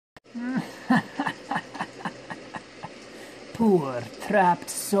Poor trapped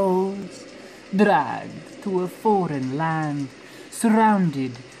souls, dragged to a foreign land,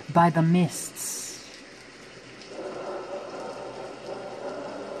 surrounded by the mists.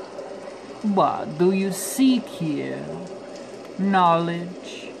 What do you seek here?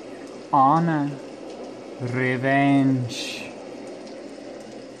 Knowledge, honor, revenge.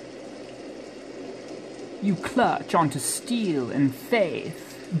 You clutch onto steel and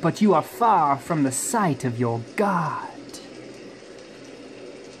faith, but you are far from the sight of your God.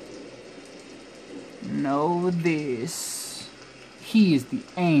 Know this. He is the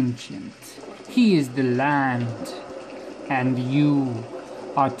ancient. He is the land. And you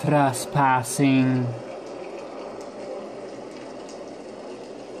are trespassing.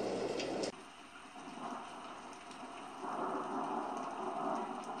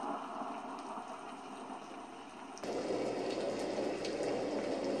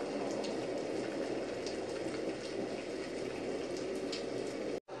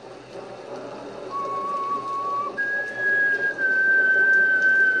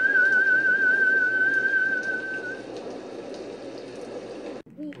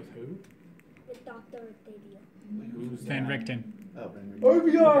 Van Richten. Oh, Van Richten.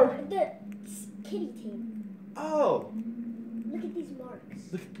 OBR! The kitty team. Oh! Look at these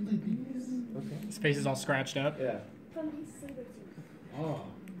marks. Look at these. Okay. His face is all scratched up. Yeah. From his saber tooth. Oh.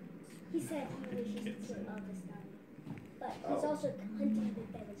 He said he wishes to kill Augustine. But he's also hunting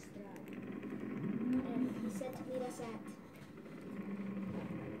the devil Strahd. And he said to meet us at...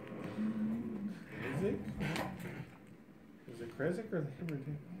 Is it Krezk or the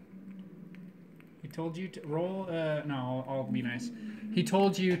Hibberton? He told you to roll. No, I'll be nice. He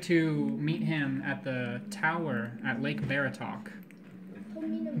told you to meet him at the tower at Lake Baratok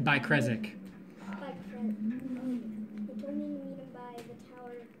by Krezk. He told me to meet him by the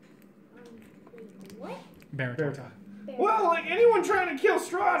tower. Wait, what? Baratok. Well, like anyone trying to kill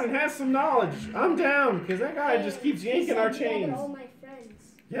Strahd and has some knowledge, I'm down because that guy just keeps yanking our chains. All my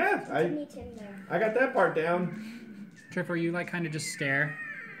friends. Yeah, Meet him there. I got that part down. Trefor, you like kind of just stare,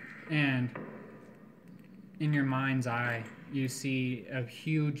 and in your mind's eye, you see a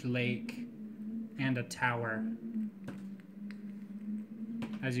huge lake and a tower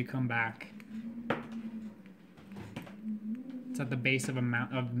as you come back. It's at the base of a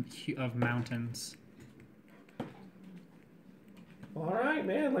of mountains. All right,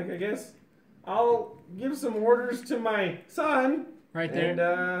 man. Like I guess I'll give some orders to my son. Right there.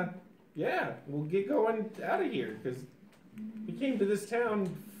 And yeah, we'll get going out of here because we came to this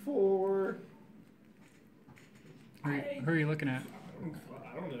town for. Who are you looking at?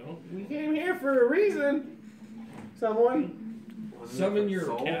 I don't know. We came here for a reason. Someone. Summon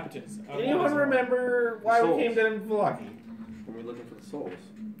your captains. Anyone remember why we came to Valaaki? Were we looking for the souls?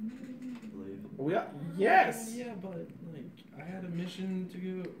 Yes. Yeah, but like I had a mission to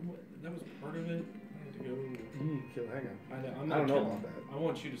go. That was part of it. I had to go. You need to kill that guy. I know. I don't know about that. I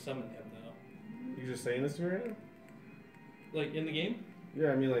want you to summon him though. You're just saying this to me right now? Like in the game?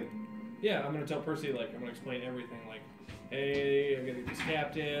 Yeah, I mean like. Yeah, I'm gonna tell Percy like I'm gonna explain everything. Like, hey, I'm gonna get this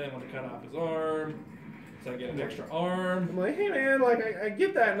captain. I want to cut off his arm, so I get an extra arm. I'm like, hey man, like I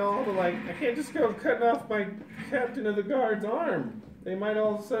get that and all, but like I can't just go cutting off my captain of the guard's arm. They might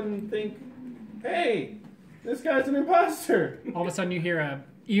all of a sudden think, hey, this guy's an imposter. All of a sudden you hear a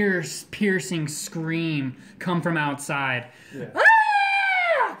ear-piercing scream come from outside. Yeah.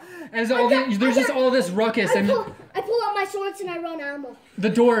 Ah! As there's just all this ruckus, I pull out my swords and I run ammo. the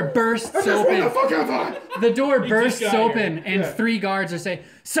door bursts open. The door bursts got open, and Yeah. 3 guards are saying,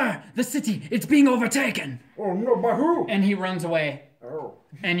 "Sir, the city, it's being overtaken!" Oh no, by who? And he runs away. Oh.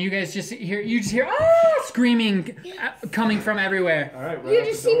 And you guys just hear screaming coming from everywhere. All right, You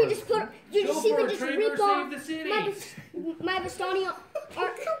just see me just rip off Save the city. my Bastoni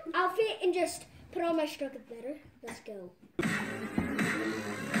outfit and just put on my Strahd letter. Let's go.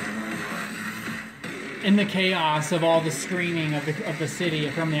 In the chaos of all the screaming of the city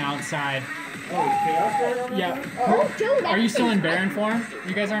from the outside. Oh, is chaos going on? Yeah. Oh, Joe, Are you still in Baron form?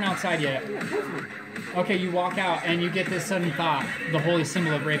 You guys aren't outside yet. Okay, you walk out and you get this sudden thought. The holy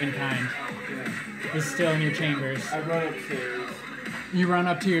symbol of Ravenkind is still in your chambers. I run upstairs. You run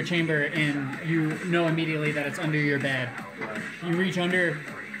up to your chamber and you know immediately that it's under your bed. You reach under,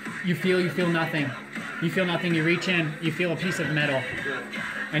 you feel nothing. You feel nothing, you reach in, you feel a piece of metal.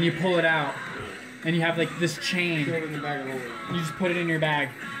 And you pull it out. And you have like this chain. Throw it in the bag of holding. You just put it in your bag.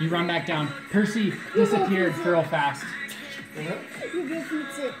 You run back down. Percy disappeared real fast. You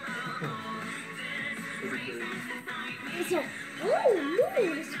repeats it. It's a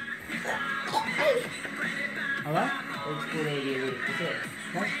Hello? What's going on here? What's up?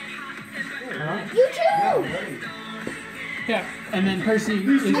 You too! Yeah, and then Percy.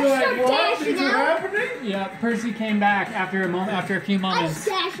 You see, I like, start what? dashing Things are out. happening? Yeah, Percy came back after a few I moments. just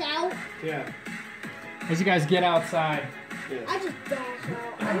dash out. Yeah. As you guys get outside. I just dash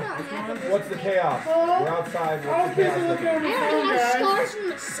out. I'm not having this. What's the chaos? We're outside. I was What's the busy chaos? looking over I the already phone, have guys. scars from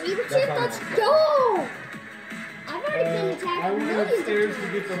the saber That's tip. not Let's enough. go! I've already been attacked I went millions upstairs of to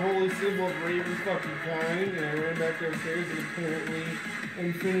times. get the holy symbol of Raven fucking kind, and I ran back upstairs, and apparently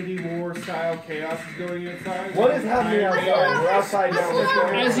Infinity War style chaos is going inside. What is happening outside? We're outside now. What's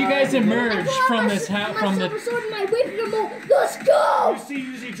going on? As you guys I emerge pull out from my this my from the silver sword and my whip and I'm all, let's go!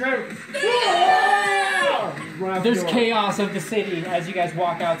 You see Trevor. there's chaos of the city as you guys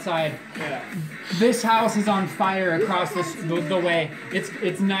walk outside. Yeah. This house is on fire across the way.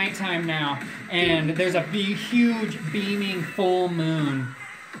 It's nighttime now, and there's a big, huge, beaming full moon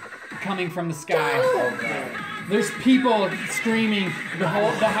coming from the sky. There's people screaming. The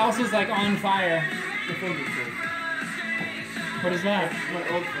house is like on fire. What is that? My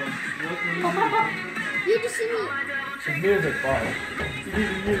old phone. You just see me. It's music, bro.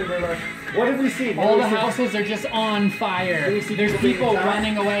 What did we see? All the houses are just on fire. There's people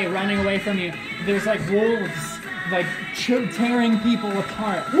running away from you. There's like wolves, like tearing people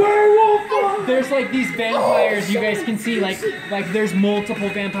apart. Werewolf! There's like these vampires you guys can see, like there's multiple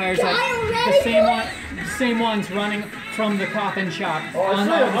vampires, like the same ones running from the coffin shop on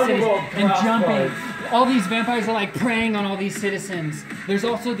all the cities and jumping. All these vampires are like preying on all these citizens. There's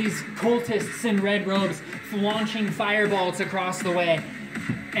also these cultists in red robes launching fireballs across the way.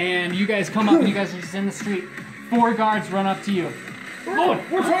 And you guys come up and you guys are just in the street. 4 guards run up to you. Lord,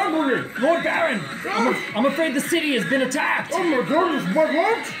 what's wrong with you? Lord Baron, I'm afraid the city has been attacked. Oh my goodness,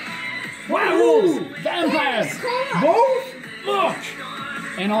 what? Werewolves, vampires, Both? look!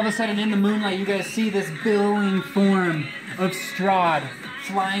 And all of a sudden in the moonlight you guys see this billowing form of Strahd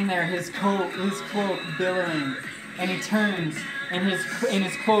flying there, his cloak billowing. And he turns and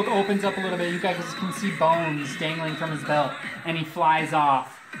his cloak opens up a little bit. You guys can see bones dangling from his belt. And he flies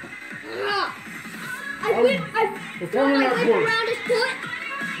off. I whip around his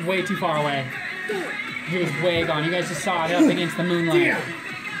foot. Way too far away. He was way gone. You guys just saw it up against the moonlight.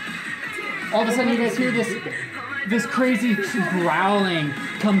 All of a sudden you guys hear this crazy growling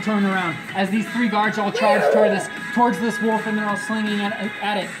come turn around as these 3 guards all charge towards this wolf and they're all slinging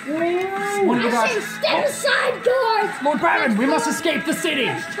at it. One of the I guards, say, step aside, guards! Lord Baron, we must escape the city!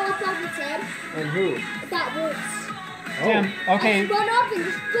 Let's chop off its head. And who? That wolf. Damn, okay. Let's run up and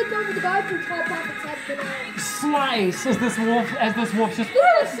just flip over the guards and chop off its head for now. Slice as this wolf just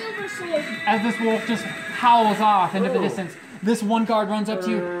Ooh, a silver sword. as this wolf just howls off into the distance. This one guard runs up to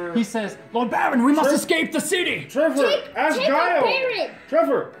you. He says, Lord Baron, we must escape the city! Trevor, ask Take a Gile. Baron.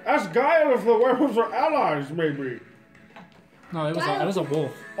 Trevor, ask Gile if the werewolves are allies, maybe. No, it was a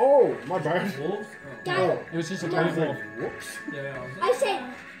wolf. Oh, my bad. Wolves? Guile. It was just a I giant was like, wolf. whoops. Yeah. I say,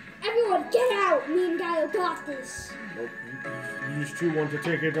 everyone get out. Me and Guile got this. You just 2 want to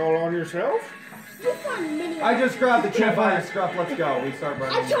take it all on yourself? You find mini. I just grabbed the chip by the scruff. Let's go. We start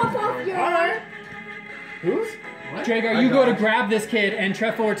running. I chop off your Alright. Who's? Dragar, you go to grab this kid, and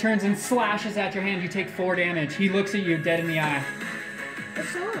Trefor turns and slashes at your hand. You take 4 damage. He looks at you dead in the eye.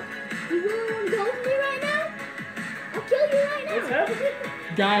 What's up? You really want to go with me right now? I'll kill you right now. What's happening?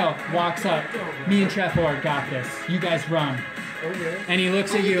 Guile walks up. Me and Trefor got this. You guys run. Okay. And he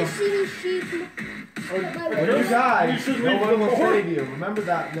looks at I you. just see these sheep. When you die, You should no leave one the will board. save you. Remember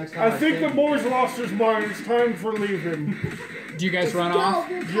that next time. I think the boy's lost his mind. It's time for leaving. Do you guys run off?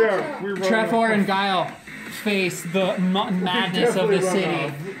 We'll catch Yeah, up. we run. Trefor and Guile face the madness of the definitely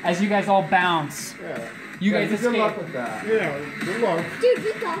run city as you guys all bounce. Yeah. You guys Good luck escape. with that. Yeah, good luck. Dude,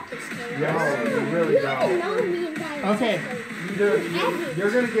 we got this kid. Yes, you really You haven't don't. known me and Guile. Okay. You're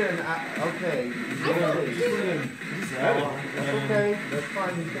gonna get an. Okay. You're gonna get That's okay. That's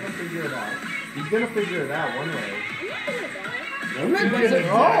fine. He's gonna figure it out. He's gonna figure it out one way. I'm not gonna die. I'm not getting.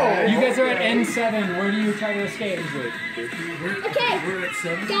 Oh, You guys are at N7. Where do you try to escape? Okay. We're at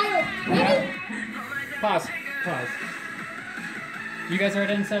 7. Guile, ready? Pause. You guys are at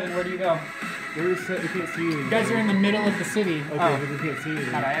N7. Where do you go? Where is that? You can't see anything. You guys are in the middle of the city. Okay, Oh. but you can't see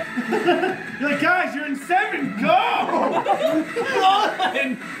anything. Alright. You're like, guys, you're in 7. Go!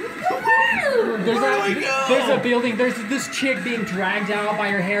 There's a building. There's this chick being dragged out by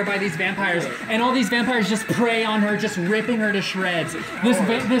her hair by these vampires, and all these vampires just prey on her, just ripping her to shreds.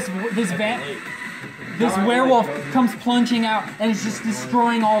 This werewolf comes plunging out and is just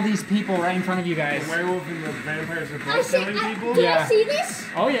destroying all these people right in front of you guys. The werewolf and the vampires are I both see. killing people. Did Yeah. I see this?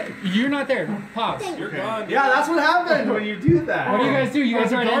 Oh yeah, you're not there. Pause. Thank You're you. gone. Yeah, that's what happened when you do that. What do you guys do? You guys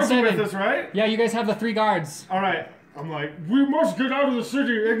The are at guards are with N7. us, right? Yeah, you guys have the 3 guards. All right. I'm like, we must get out of the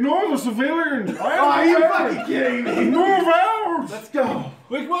city. Ignore the civilians. Are you fucking kidding me? Move out. Let's go.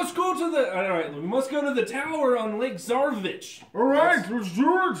 We must go to the. All right, we must go to the tower on Lake Zarvich. All right, let's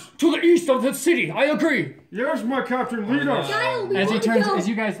do it. To the east of the city. I agree. Yes, my captain, lead us. Gile, we As he wanna turns, go. as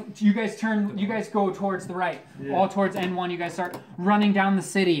you guys go towards the right, Yeah. all towards N1. You guys start running down the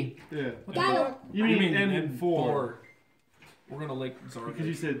city. Yeah. Gile, You mean N4? We're gonna Lake Zarvich. Because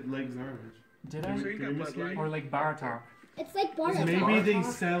you said Lake Zarvich. Did I? Did I mishear you? Or like Baratok? it's like Baratok. Maybe they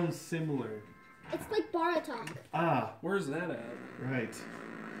sound similar. It's like Baratok. Ah, Where's that at? right.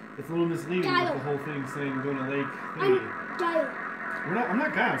 It's a little misleading with Gile. the whole thing saying go to Lake I'm thingy. Gile. I'm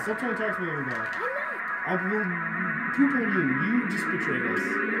not Guile. Stop trying to talk to me over Guile. I'm not. I will poop on you. You just betrayed us.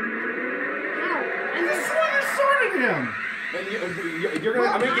 How? I'm This is just. why you sorted him. And you're gonna,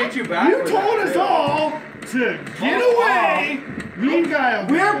 I'm gonna get you back. You for told that, us too. all to get away. Me and Guile.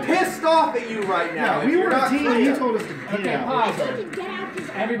 We're pissed off at you right now. Yeah, If we you're were a not team and you clear. told us to get Okay, out. I pause. said to get out this.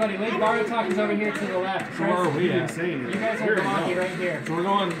 Everybody, Lake Baratok is over here to the left. So where are You we didn't at? say anything. You guys are Valaaki right here. So we're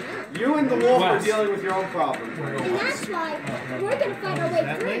going. You and the wolf are West. dealing with your own problems. And that's why we're gonna find our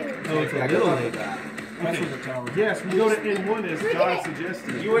way through. Oh, it's Yeah, a good little luck bit. with that. That's where the tower is. Yes, we go to N1 as We're God gonna-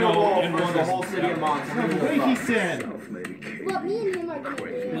 suggested. You and the No, wolf and versus one the is- whole city of monsters. No, the way he said. What me and him are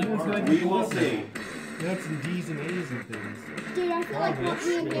gonna do. We will see. That's some D's and A's and things. Dude, I feel like what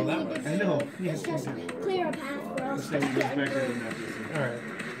me and him need to do I know. is just clear a path for us to So we just get back there through. in that person. Alright.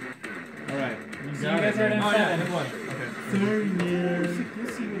 All right. You So got you guys it, are at man. Oh, yeah, N7. N1. Okay. Sorry, man. We'll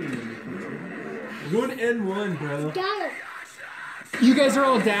see what he is. We're going to N1, bro. Gile, You guys are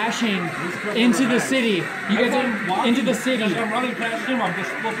all dashing into the city. You guys are into the city. As I'm running past him, I'm just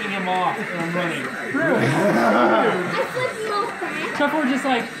flipping him off. And I'm running. I flipped him off back. Trefor just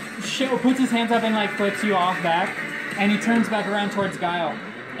like puts his hands up and like flips you off back, and he turns back around towards Gile.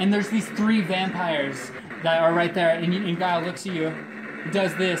 And there's these 3 vampires that are right there, and Gile looks at you,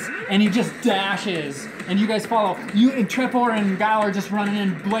 does this, and he just dashes, and you guys follow. You and Trefor and Gile are just running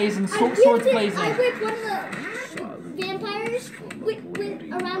in, blazing, swords blazing. I whipped one of the vampires with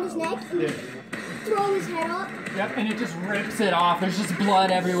around his neck and throw his head up. Yep, and it just rips it off. There's just blood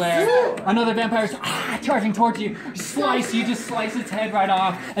everywhere. Another vampire's charging towards you. You just slice its head right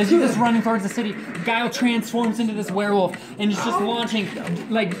off as you're just running towards the city. Guile transforms into this werewolf and is just launching,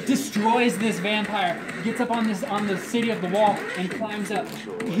 like destroys this vampire. Gets up on the city of the wall and climbs up.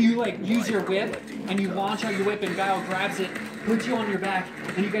 You like use your whip and you launch out your whip and Guile grabs it, puts you on your back,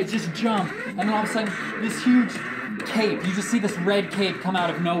 and you guys just jump. And then all of a sudden, this huge cape. You just see this red cape come out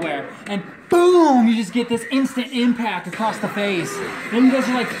of nowhere, and boom! You just get this instant impact across the face. And you guys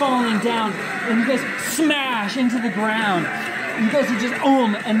are like falling down, and you guys smash into the ground. You guys are just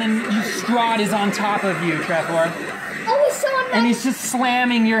and then Strahd is on top of you, Trefor, Oh, he's so and nice. he's just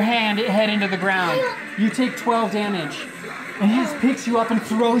slamming your head into the ground. You take 12 damage, and he just picks you up and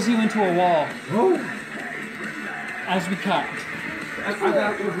throws you into a wall. As we cut. I'm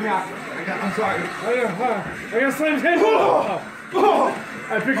sorry. I got slammed head.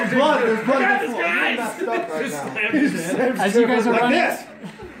 I picked your Blood, there's blood. I got on the this, floor. guys. I'm messed up right now. As you guys are Like running, this.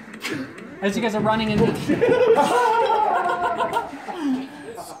 as you guys are running into.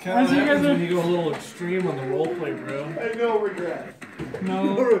 Kind of As you guys happens are- when you go a little extreme on the roleplay, bro. I know regret.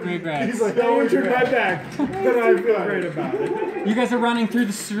 No regrets. He's like, I want your head back, but I feel great about it. You guys are running through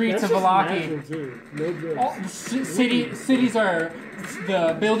the streets of Valaaki. No good. All the cities are,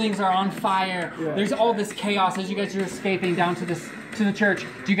 the buildings are on fire. Yeah. There's all this chaos as you guys are escaping down to the church.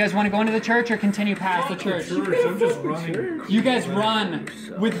 Do you guys want to go into the church or continue past the church? I'm just running. You guys run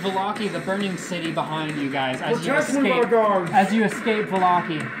with Valaaki, the burning city, behind you guys as you Protect me, my escape. guards. As you escape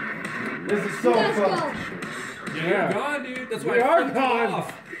Valaaki. This is so Let's fun. go. Yeah, you're gone, dude. That's why We I are flipped you gone.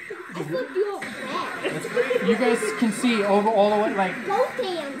 off. I flipped you off back. You guys can see over all the way, like Both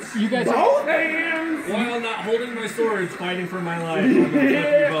hands. you guys. Both hands. While not holding my swords, fighting for my life. I'm gonna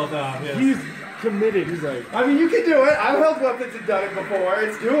flip you both off. Yes. He's committed. He's like, I mean, you can do it. I've held weapons and done it before.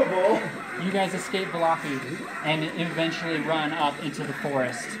 It's doable. You guys escape Valaaki and eventually run up into the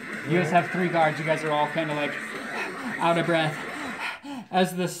forest. You guys have 3 guards. You guys are all kind of like out of breath.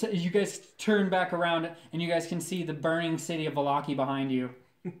 As you guys turn back around and you guys can see the burning city of Valaaki behind you.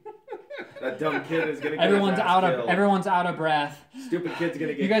 That dumb kid is gonna get Everyone's his ass killed. everyone's out of breath. Stupid kid's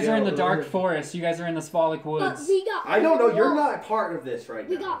gonna get You guys are in the killed. dark forest. You guys are in the Svalak But woods. we got. I don't know. over the You're wall. not part of this right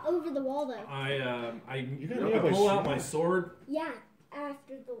We now. got over the wall though. I gotta pull out my sword. Yeah,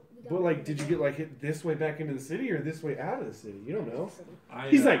 after the. We got but over like, the did you get like hit this way back into the city or this way out of the city? You don't know.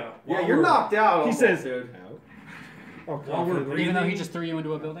 He's like, Yeah, you're knocked out. He almost, says, dude. Oh, While we're confidently. Even though he just threw you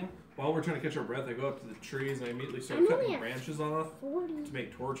into a building. while we're trying to catch our breath, I go up to the trees and I immediately start I'm cutting only at branches off 40. to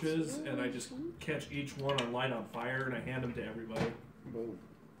make torches, and I just catch each one and light on fire, and I hand them to everybody. Boom.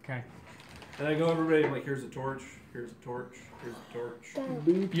 Okay. And I go everybody, I'm like, here's a torch, here's a torch, here's a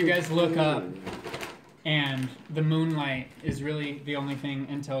torch. You guys look up, and the moonlight is really the only thing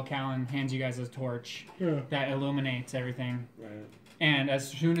until Kalan hands you guys a torch that illuminates everything. Right. And as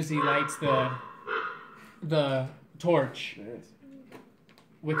soon as he lights the torch Nice.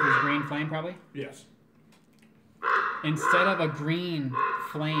 with his green flame, probably, Yes. instead of a green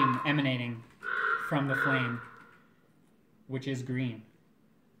flame emanating from the flame, which is green,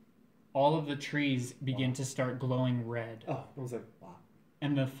 all of the trees begin to start glowing red. Oh, I was like, wow.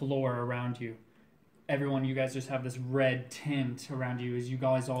 And the floor around you, everyone, you guys just have this red tint around you as you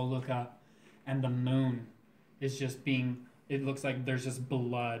guys all look up, and the moon is just being, it looks like there's just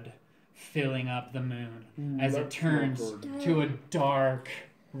blood filling up the moon as it turns to a dark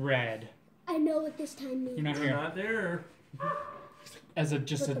red. I know what this time means. You're not You're here. not there. As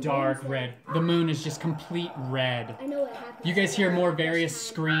just a But the dark moon's red. The moon is just complete red. I know what happens. You guys hear more various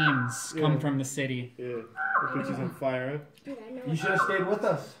screams come Yeah. from the city. Yeah. The bitch is on fire. Dude, I know You should have stayed with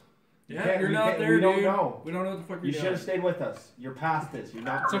us. Yeah, can't- you're we not can't- there, we dude. don't know. We don't know what the fuck You you're should doing. have stayed with us. You're past this. You're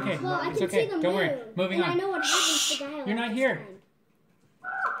not. It's okay. Well, I It's can okay. see the Don't worry. moon, Moving and on. I know what happens to Gile. You're not this here. time.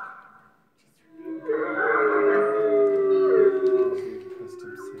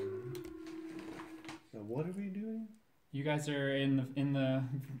 Custom sound. Now what are we doing? You guys are in the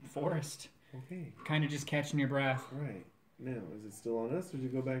forest, Okay. kind of just catching your breath. Right. Now, is it still on us or does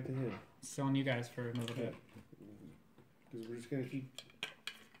it go back to him? Still on you guys for a little bit. Because we're just going to keep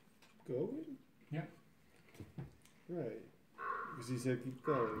going? Yeah. Right. Because he said keep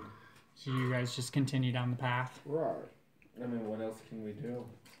going. So you guys just continue down the path. Right. I mean, what else can we do?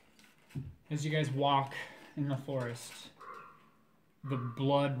 As you guys walk in the forest, the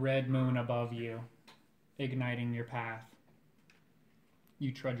blood red moon above you, igniting your path.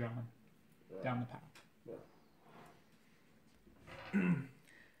 You trudge on down the path.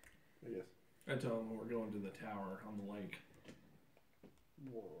 I guess. I tell them we're going to the tower on the lake.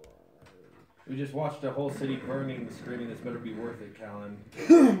 We just watched the whole city burning, screaming, "This better be worth it, Kalan."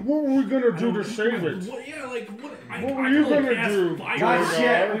 What were we going to do to save it? What, yeah, like, what? What were you gonna do? Fire. God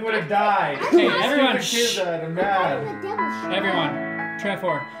shit, we would have died. Hey, everyone, Stupid shh. kids that are mad. The devil shit. Everyone,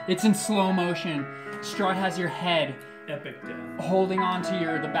 Trefor, it's in slow motion. Strahd has your head Epic death. holding on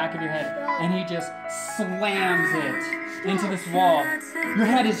to the back of your head, and he just slams it into this wall. Your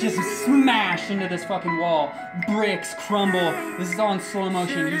head is just smashed into this fucking wall. Bricks crumble. This is all in slow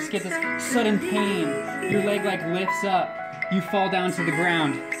motion. You just get this sudden pain. Your leg like lifts up. You fall down to the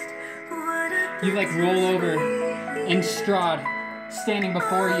ground. You like roll over, and Strahd, standing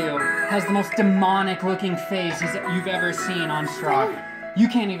before you, has the most demonic looking face you've ever seen on Strahd. You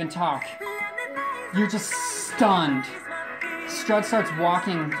can't even talk. You're just stunned. Strahd starts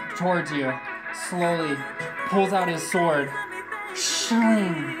walking towards you, slowly, pulls out his sword,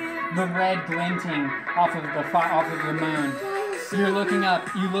 shilling the red glinting off of the moon. You're looking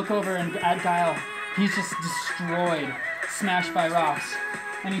up, you look over at Gile. He's just destroyed, smashed by rocks.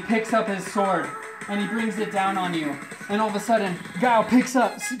 And he picks up his sword, and he brings it down on you. And all of a sudden, Gile picks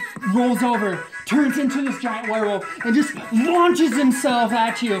up, rolls over, turns into this giant werewolf, and just launches himself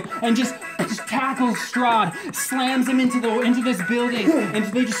at you, and just tackles Strahd, slams him into this building, and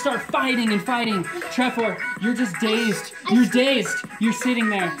they just start fighting and fighting. Trefor, you're just dazed. You're dazed. You're sitting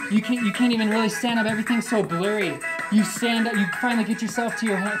there. You can't even really stand up. Everything's so blurry. You stand up. You finally get yourself to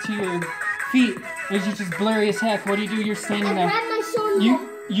your feet. It's just blurry as heck. What do? You're standing I there. grabbed my sword.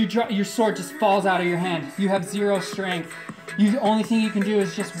 You drop, your sword just falls out of your hand. You have zero strength. The only thing you can do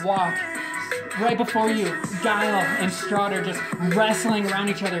is just walk. Right before you, Gile and Strahd are just wrestling around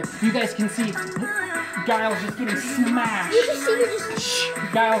each other. You guys can see Gile's just getting smashed.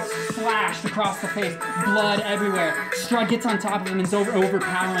 Gile's slashed across the face, blood everywhere. Strahd gets on top of him and is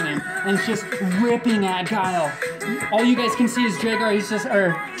overpowering him, and is just ripping at Gile. All you guys can see is Trefor.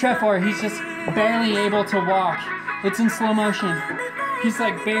 He's just barely able to walk. It's in slow motion. He's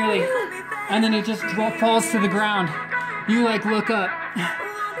like barely, and then he just falls to the ground. You like look up.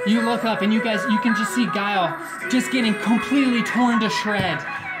 You look up, and you can just see Gile just getting completely torn to shreds.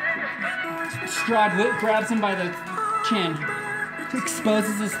 Strahd grabs him by the chin,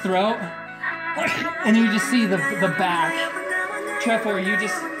 exposes his throat, and you just see the back. Trefor,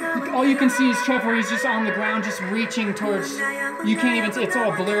 all you can see is Trefor. He's just on the ground, just reaching towards. You can't even. It's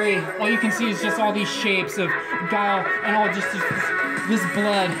all blurry. All you can see is just all these shapes of Gile and all just this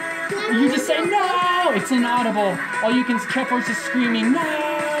blood. You just say no. It's inaudible. All you can. Trefor's just screaming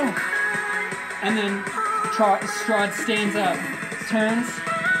no. And then Strahd stands up, turns,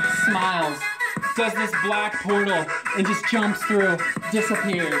 smiles, does this black portal, and just jumps through,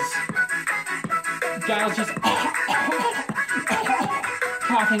 disappears. Gile's just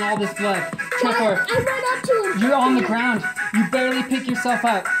coughing all this blood. Trefor, I run up to him. you're on the ground. You barely pick yourself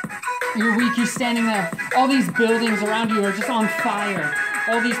up. You're weak, you're standing there. All these buildings around you are just on fire.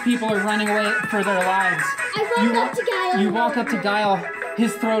 All these people are running away for their lives. I run up to Gile. You walk up to Gile.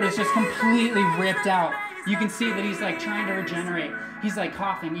 His throat is just completely ripped out. You can see that he's like trying to regenerate. He's like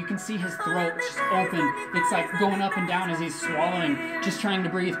coughing. You can see his throat just open. It's like going up and down as he's swallowing, just trying to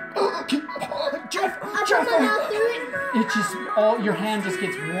breathe. I put my mouth through it. It just, your hand just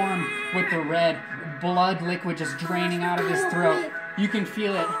gets warm with the red blood liquid just draining out of his throat. You can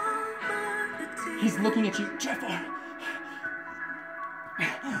feel it. He's looking at you. Trefor.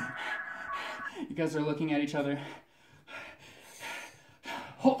 You guys are looking at each other.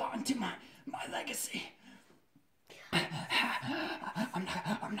 Hold on to my legacy. I'm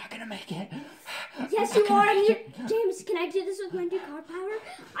not gonna make it. Yes, you are. James, can I do this with my new car power?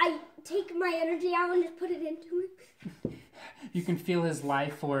 I take my energy out and just put it into him. You can feel his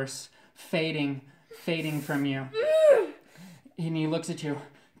life force fading from you. And he looks at you.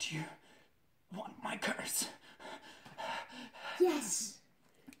 Do you want my curse? Yes.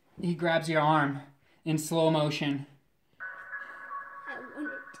 He grabs your arm in slow motion. I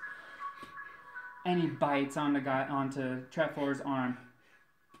want it. And he bites onto Trefor's arm.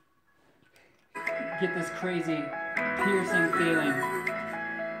 Get this crazy, piercing feeling.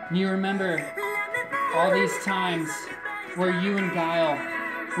 And you remember all these times where you and Gile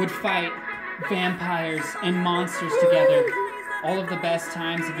would fight vampires and monsters together. All of the best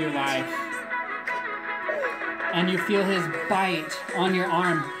times of your life. And you feel his bite on your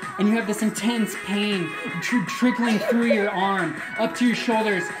arm. And you have this intense pain trickling through your arm, up to your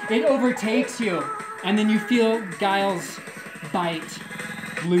shoulders. It overtakes you. And then you feel Gile's bite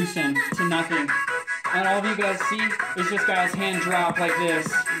loosen to nothing. And all of you guys see is just Gile's hand drop like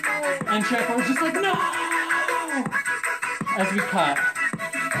this. And Trefor's just like, no! As we cut.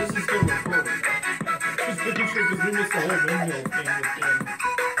 This is still recording. Just making sure because we missed the whole windmill thing with him.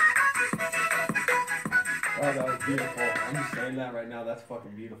 Oh, that was beautiful. I'm just saying that right now. That's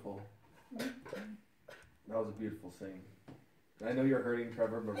fucking beautiful. That was a beautiful scene. I know you're hurting,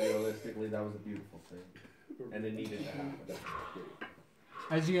 Trevor, but realistically, that was a beautiful scene. And it needed to happen.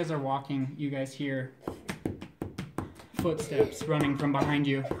 As you guys are walking, you guys hear footsteps running from behind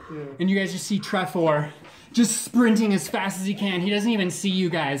you. Yeah. And you guys just see Trefor just sprinting as fast as he can. He doesn't even see you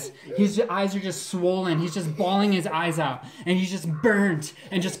guys. His eyes are just swollen. He's just bawling his eyes out. And he's just burnt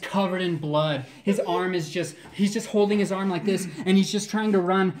and just covered in blood. His arm is just, he's just holding his arm like this. And he's just trying to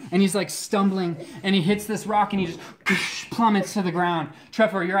run. And he's like stumbling. And he hits this rock and he just plummets to the ground.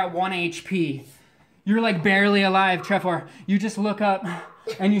 Trefor, you're at 1 HP. You're like barely alive, Trefor. You just look up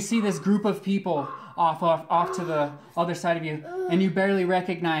and you see this group of people off to the other side of you. And you barely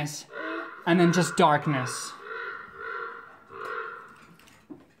recognize. And then just darkness.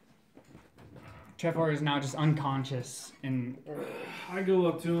 Trefor is now just unconscious. And I go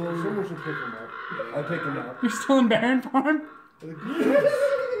up to him. Someone should pick him up. I picked him up. you're still in Baron form?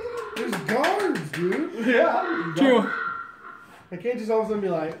 There's guards, dude. Yeah. True. I can't just all of a sudden be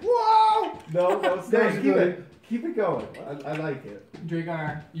like, whoa! No, stay. That's Keep good. it. Keep it going. I like it.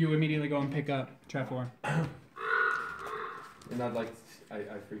 Dragar, you immediately go and pick up Trefor. And I'd like to, I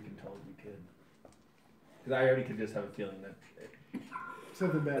freaking told you, kid. Because I already could just have a feeling that.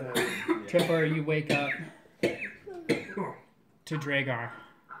 Something bad happened. Trefor, you wake up to Dragar.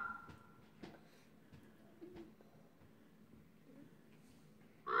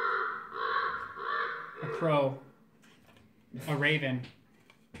 A crow. A raven.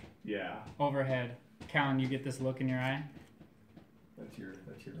 Yeah. Overhead. Kalan, you get this look in your eye. That's your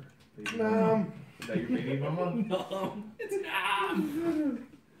baby Is that your baby mama? No, it's not.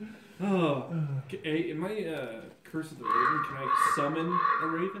 Oh, hey, am I Curse of the Raven? Can I summon a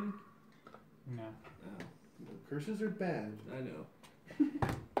raven? No. Oh, Curses are bad. I know.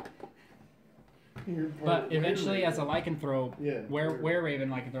 But eventually, as a lycanthrope, Yeah. were raven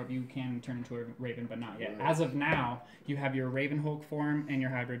lycanthrope, you can turn into a raven, but not yet. Right. As of now, you have your raven hulk form and your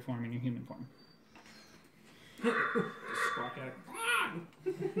hybrid form and your human form. Just squawk at it.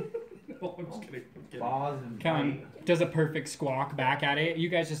 No, I'm just kidding. Paws and Kalan does a perfect squawk back at it. You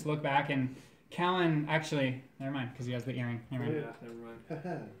guys just look back, and Kalan actually, never mind, because he has the earring. Never mind. Yeah, never mind.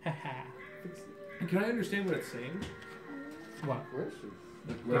 Haha. Haha. Can I understand what it's saying? What? Curses.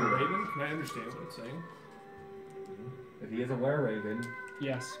 The raven? Can I understand what it's saying? If he is a were-raven.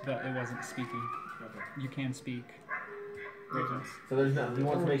 Yes, but it wasn't speaking. Okay. You can speak ravens. So there's not. He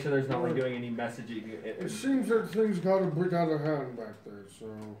wants to make sure there's not like doing any messaging. It seems that things got a bit out of hand back there,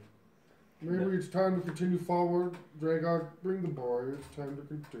 so Maybe it's time to continue forward. Dragon, bring the boy. It's time to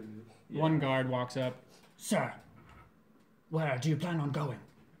continue. Yeah. One guard walks up. Sir, where do you plan on going?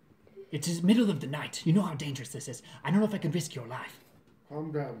 It is middle of the night. You know how dangerous this is. I don't know if I can risk your life.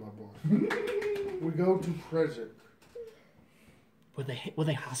 Calm down, my boy. We go to Present. Will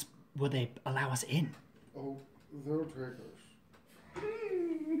they allow us in? Oh, they'll take us. I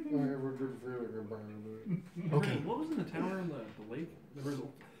have a good feeling about it. Okay. What was in the tower in the lake? The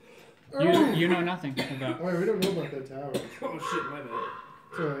result. You know nothing about. Oh, we don't know about that tower. Oh shit, my bad.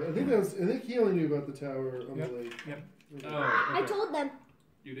 Sorry, I think he only knew about the tower on the lake. Yep. Okay. Oh, I told them.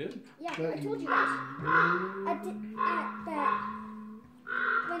 you did? Yeah, That I told you guys. At that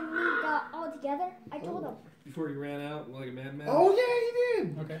when we got all together, I told them. Before you ran out like a madman? Oh yeah, he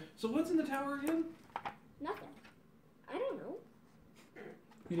did. Okay. So what's in the tower again? Nothing. I don't know.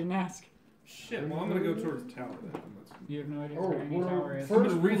 You didn't ask. Shit, well I'm gonna go towards the tower then. You have no idea Oh, where any well, tower is. I'm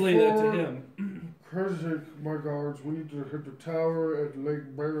gonna relay that to before him. Present, my guards, we need to hit the tower at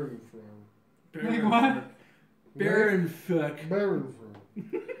Lake Baronfrown. Like what? Baron fuck. Baronfrown.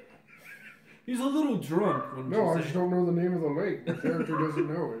 He's a little drunk when No, I you just say don't know the name of the lake. My character doesn't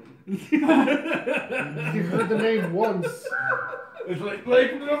know it. He heard the name once. It's like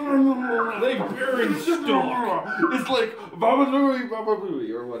Baron Stock. It's like Baba Booey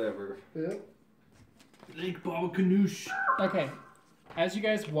or whatever. Yeah. Lake Baba Kanoosh. Okay. As you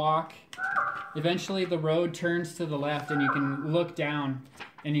guys walk, eventually the road turns to the left and you can look down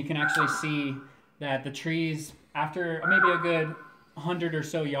and you can actually see that the trees, after maybe a good 100 or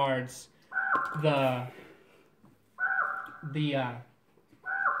so yards, the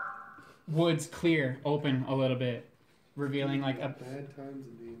woods clear open a little bit, revealing like a Bad times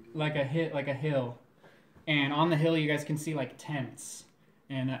indeed. like a hill, and on the hill you guys can see like tents,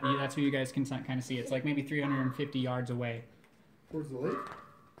 and that's what you guys can kind of see. It's like maybe 350 yards away. Where's the lake?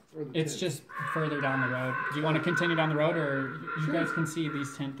 Or the It's tent? just further down the road. Do you want to continue down the road, or you Sure. guys can see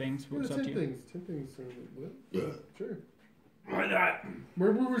these tent things? Yeah, What's up to 10 you? things. 10 things. What? Sure. Why not?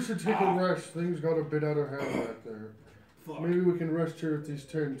 Maybe we should take a rest. Things got a bit out of hand back there. Fuck. Maybe we can rest here at these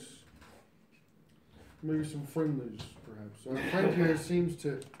tents. Maybe some friendlies, perhaps. Our friend here seems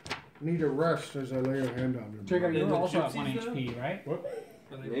to need a rest as I lay a hand on him. Trigger, Are they you're the also at gypsies, 1 though? HP, right?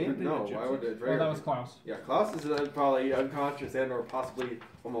 Are they- Me? aren't they No, the why would gypsies? a dragon? Well, that was Klaus. Yeah, Klaus is probably unconscious and or possibly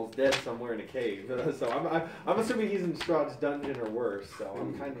almost dead somewhere in a cave. So I'm assuming he's in Strahd's dungeon or worse. So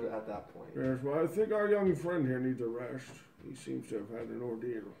I'm kind of at that point. Yes, well, I think our young friend here needs a rest. He seems to have had an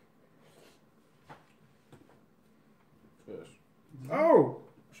ordeal. Yes. Oh,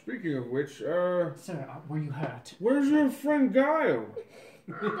 speaking of which, Sir, were you hurt? where's your friend Gile?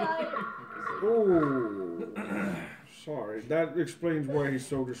 Died. Oh, sorry. That explains why he's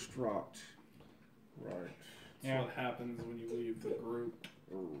so distraught. Right. That's Yeah. what happens when you leave the group.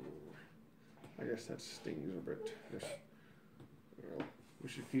 Oh, I guess that stings a bit. Yes. Well, we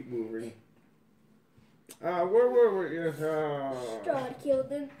should keep moving. Where were we? Yes, Strahd killed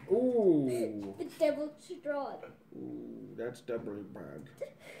him. Ooh. The devil Strahd. Ooh, that's doubly bad.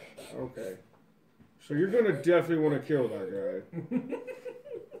 Okay. So you're gonna definitely want to kill that guy.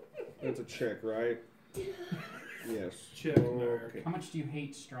 That's a check, right? Yes. Check mark. Okay. How much do you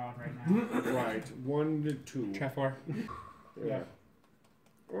hate Strahd right now? Right. 1 to 2. Trefor. Yeah.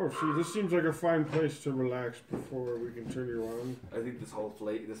 Oh, see, this seems like a fine place to relax before we can turn you around. I think this whole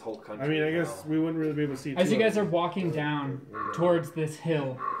country. I mean, I guess we wouldn't really be able to see. As too you guys much. are walking down towards this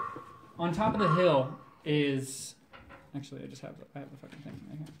hill, on top of the hill is... Actually, I have the fucking thing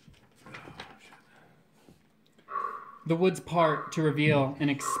right here. The woods part to reveal an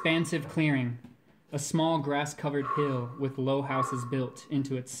expansive clearing, a small grass-covered hill with low houses built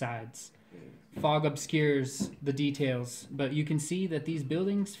into its sides. Fog obscures the details, but you can see that these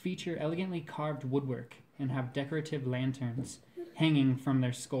buildings feature elegantly carved woodwork and have decorative lanterns hanging from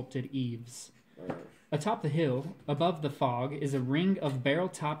their sculpted eaves. Atop the hill, above the fog, is a ring of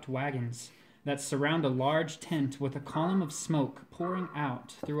barrel-topped wagons that surround a large tent with a column of smoke pouring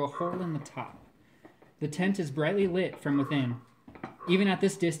out through a hole in the top. The tent is brightly lit from within. Even at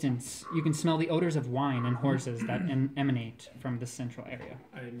this distance, you can smell the odors of wine and horses that emanate from the central area.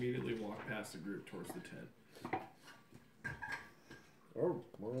 I immediately walk past the group towards the tent. Oh,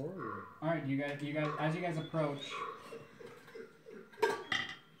 where are you? All right, you guys, as you guys approach,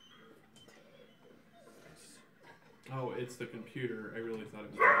 Oh, it's the computer. I really thought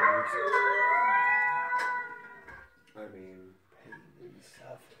it was the I mean, pain and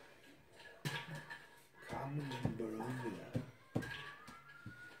stuff. Come and Barovia.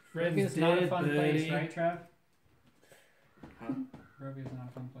 Barovia's not a fun place, buddy. right, Trav? Huh? Barovia's not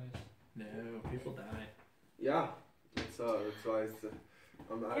a fun place. No, people die. Yeah, it's why it's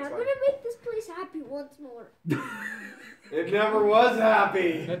And I'm gonna make this place happy once more. It never was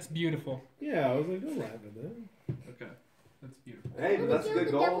happy. That's beautiful. Yeah, I was like, don't laugh at that. Okay. That's beautiful. Hey, I'm but gonna that's a kill good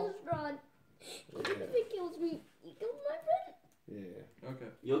the goal. devil's rod. If it kills me, you kill my friend. Yeah. Okay.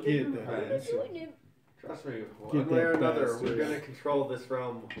 You'll Get get that. the I'm friends. doing it. Trust me, Get one way or that another, bastard. we're gonna control this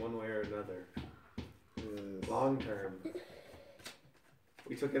realm one way or another. Yes. Long term.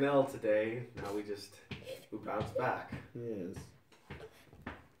 We took an L today. Now we bounce back. Yes.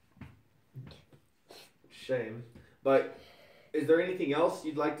 Shame. But is there anything else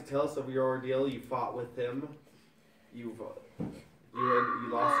you'd like to tell us of your ordeal? You fought with him. You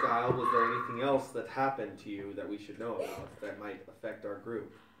lost Gile. Was there anything else that happened to you that we should know about that might affect our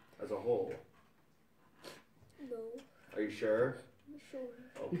group as a whole? No, Are you sure? I'm sure.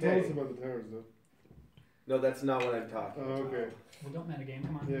 You told us Okay. about the towers, though. No, that's not what I'm talking Oh, about. okay. Well, don't metagame.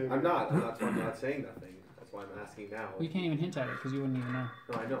 Come on. Yeah. I'm not. I'm not saying nothing. That's why I'm asking now. We can't even hint at it because you wouldn't even know.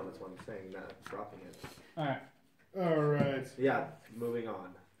 No, I know. That's why I'm saying that. Dropping it. All right. All right. Yeah, moving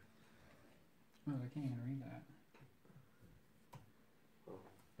on. Oh, I can't even read that.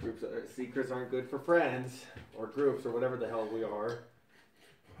 Groups, secrets aren't good for friends or groups or whatever the hell we are.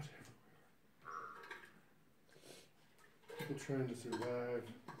 We're trying to survive.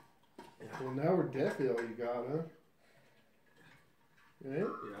 Yeah. Well, now we're definitely all you got, huh? Yeah?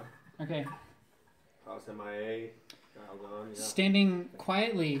 Yeah. Okay. House MIA. Giles on. Yeah. Standing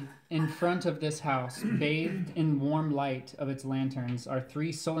quietly in front of this house, bathed in warm light of its lanterns, are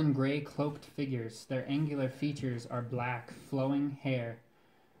three sullen gray cloaked figures. Their angular features are black, flowing hair,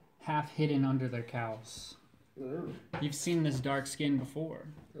 half hidden under their cowls. Oh. You've seen this dark skin before,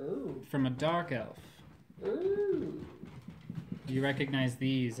 Oh. from a dark elf. Oh. You recognize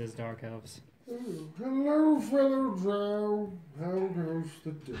these as dark elves. Oh. Hello, fellow drow. How goes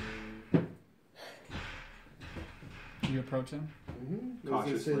the day? You approach them. Mm-hmm.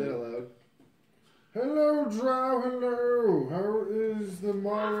 Cautiously. Say that aloud. Hello, drow. Hello. How is the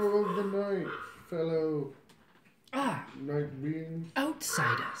morrow of the night, fellow Ah, night beings?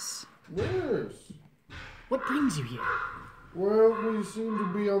 outsiders. Yes. What brings you here? Well, we seem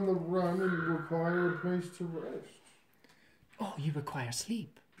to be on the run and require a place to rest. Oh, you require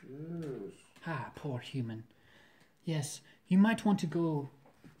sleep. Yes. Ah, poor human. Yes, you might want to go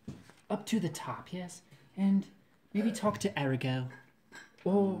up to the top, yes? And maybe talk to Erigo.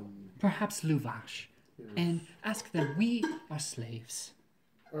 Or perhaps Luvash. Yes. And ask them, we are slaves,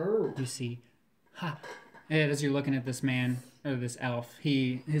 Oh. you see. Ha. And as you're looking at this man, or this elf,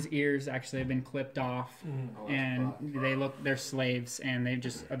 his ears actually have been clipped off. Oh, that's And fucked. they're slaves, and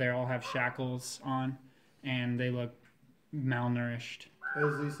they all have shackles on, and they look malnourished.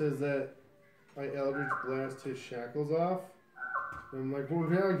 As he says that, I Eldritch blast his shackles off. I'm like, well,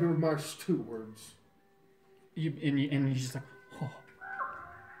 now you're my stewards. And you're just like, oh.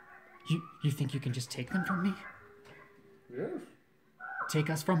 You think you can just take them from me? Yes. Take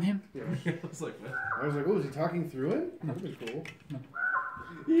us from him? Yes. I was like, what? I was like, oh, is he talking through it? That'd be cool. No.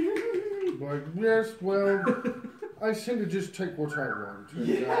 Like, yes, well, I seem to just take what I want. And,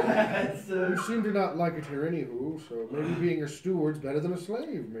 Yes. you seem to not like it here anywho, so maybe being a steward's better than a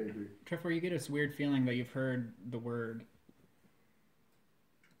slave, maybe. Trefor, you get this weird feeling that you've heard the word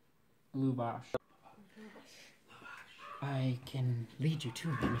Luvash. I can lead you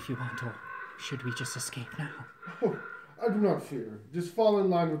to him if you want, or should we just escape now? Oh, I do not fear. Just fall in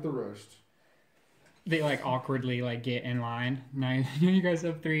line with the rest. They awkwardly get in line. Now you guys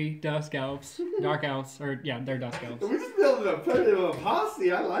have three dark elves, they're dusk elves. We just building a bit of a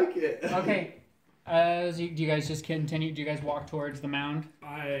posse. I like it. Okay, do you guys just continue? Do you guys walk towards the mound?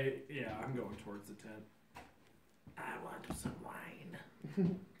 I'm going towards the tent. I want some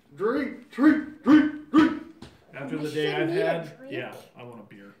wine. Drink. After We the day should I've need a had, drink. yeah, I want a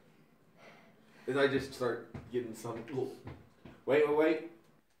beer. As I just start getting some. Wait.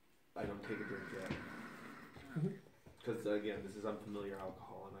 I don't take a drink yet. Because again, this is unfamiliar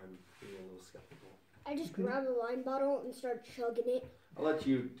alcohol, and I'm being a little skeptical. I just grab a wine bottle and start chugging it. I'll let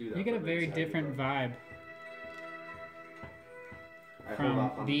you do that. You get a for very minute, different but vibe I hold from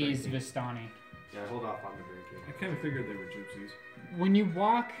off on the these drinking. Vistani. Yeah, I hold off on the drinking. I kind of figured they were gypsies. When you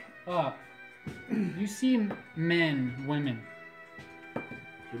walk up, you see men, women.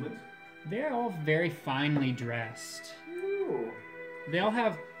 Humans? They're all very finely dressed. Oh. They all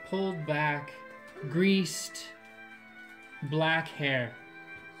have pulled back, greased, black hair.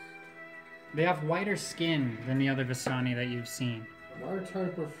 They have whiter skin than the other Vistani that you've seen. My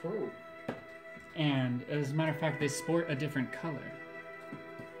type of folk. And as a matter of fact, they sport a different color.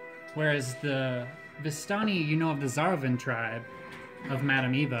 Whereas the Vistani you know of the Zarvan tribe of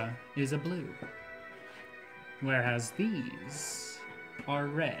Madame Eva is a blue. Whereas these are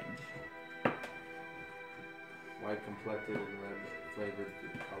red. White complected and red flavored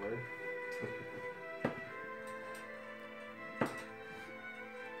color.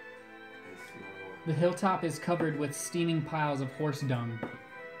 The hilltop is covered with steaming piles of horse dung.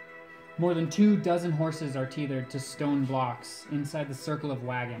 More than 24 horses are tethered to stone blocks inside the circle of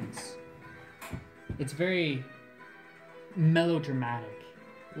wagons. It's very melodramatic.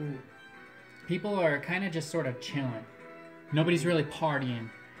 People are kind of just sort of chilling. Nobody's really partying.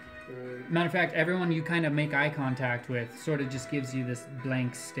 Matter of fact, everyone you kind of make eye contact with sort of just gives you this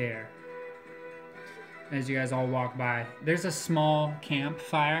blank stare as you guys all walk by. There's a small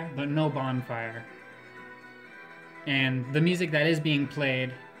campfire, but no bonfire. And the music that is being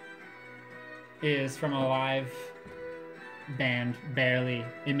played is from a live band, barely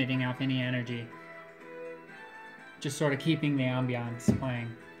emitting off any energy. Just sort of keeping the ambiance playing.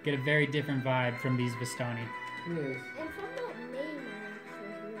 Get a very different vibe from these Vistani. Yes. And from that name,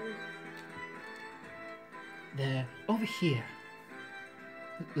 I actually They're over here,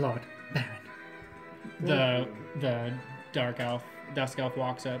 Lord Baron. The dusk elf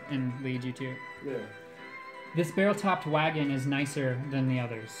walks up and leads you to it. Yeah. This barrel-topped wagon is nicer than the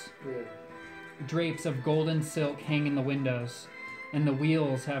others. Yeah. Drapes of golden silk hang in the windows, and the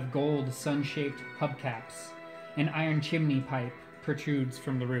wheels have gold sun-shaped hubcaps. An iron chimney pipe protrudes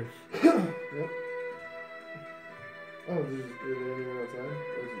from the roof. Yep. Oh, is there anyone outside?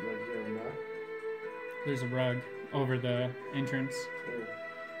 Or is it like there or not? There's a rug over the entrance. Oh.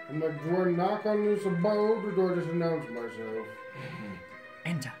 I'm like, do I knock on this abode or do I just announce myself?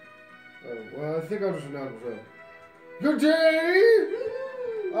 Enter. Oh, well, I think I'll just announce myself. Good day!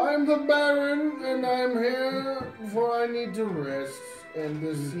 I'm the Baron, and I'm here for I need to rest, and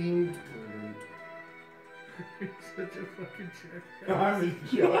this seemed prudent. Such a fucking chick. I'm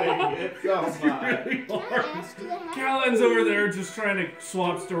enjoying it so much. Can I ask you how? Kalan's over there just trying to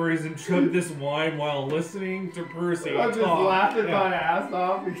swap stories and chug this wine while listening to Percy I'm just talk. laughing Yeah. my ass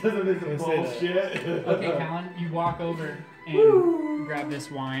off because of his bullshit. Okay, Kalan, you walk over and grab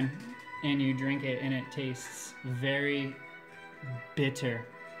this wine, and you drink it, and it tastes very bitter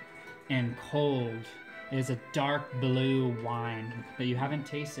and cold. It is a dark blue wine that you haven't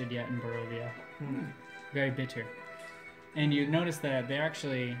tasted yet in Barovia. Very bitter. And you notice that they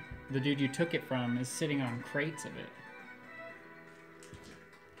actually, the dude you took it from is sitting on crates of it.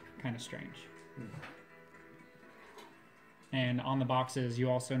 Kind of strange. And on the boxes, you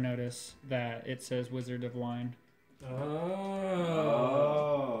also notice that it says Wizard of Wine.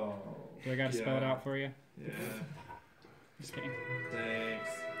 Oh. Do I got to spell it Yeah. out for you? Yeah. Just kidding. Thanks.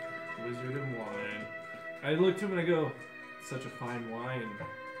 Wizard of Wine. I look to him and I go, such a fine wine.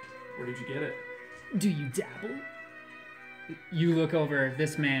 Where did you get it? Do you dabble? You look over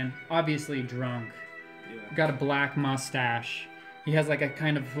this man, obviously drunk, Yeah. got a black mustache. He has like a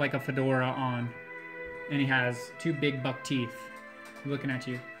kind of like a fedora on, and he has 2 big buck teeth looking at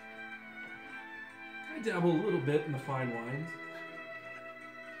you. I dabble a little bit in the fine wines.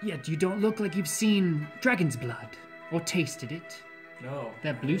 Yet you don't look like you've seen dragon's blood or tasted it. No.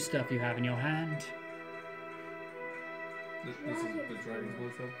 That blue stuff you have in your hand. This is the dragon's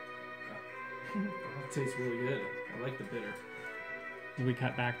blood stuff? Yeah. It tastes really good. I like the bitter. We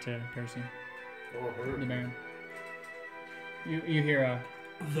cut back to Percy, Oh, the her. Baron. You hear a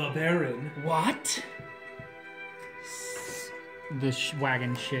The Baron. what? The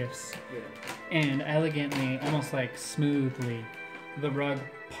wagon shifts. And elegantly, almost like smoothly, the rug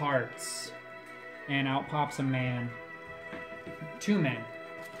parts, and out pops a man. 2 men.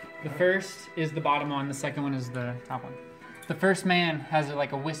 The first is the bottom one, the second one is the top one. The first man has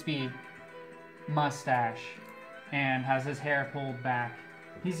like a wispy mustache and has his hair pulled back.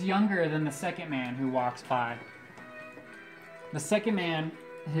 He's younger than the second man who walks by. The second man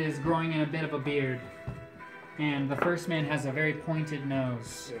is growing in a bit of a beard. And the first man has a very pointed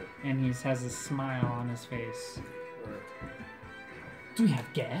nose, and he has a smile on his face. Do we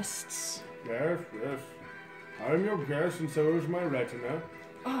have guests? Yes, yes. I'm your guest, and so is my retina.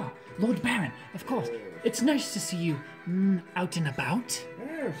 Ah, Lord Baron, of course. It's nice to see you out and about.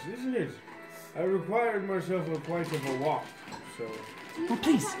 Yes, isn't it? I required myself quite of a walk, so... Do you Oh, guys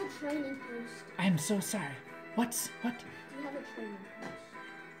please. have a training post? I am so sorry. What? Do you have a training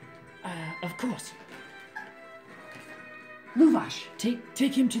post? Of course. Luvash,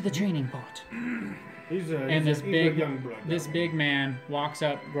 take him to the training pot. He's a, And he's this a big, young blood. this big man walks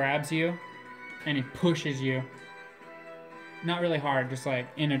up, grabs you, and he pushes you. Not really hard, just like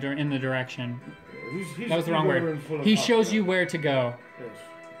in the direction. He's That was the wrong eager word. and full of He pop, shows yeah. you where to go, Yes.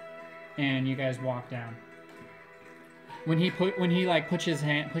 and you guys walk down. When he like pushes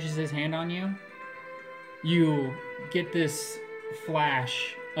his hand on you, you get this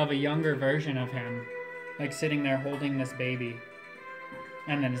flash of a younger version of him, like sitting there holding this baby,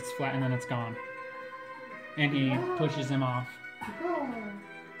 and then it's flat, and then it's gone. And he pushes him off.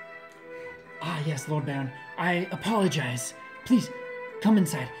 Ah, yes, Lord Baron. I apologize. Please, come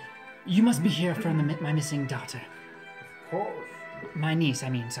inside. You must be here for my missing daughter. Of course. My niece, I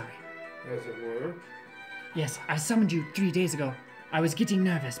mean, sorry. As it were. Yes, I summoned you 3 days ago. I was getting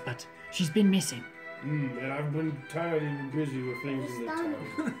nervous, but she's been missing. And I've been tired and busy with things in the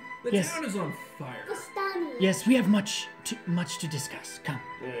town. The Yes. town is on fire. Vistani. Yes, we have much to discuss. Come.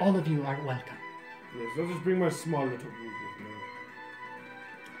 Yeah. All of you are welcome. Yes, I'll just bring my small little group with me.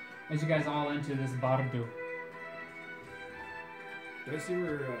 As you guys all enter this barbu. Did I see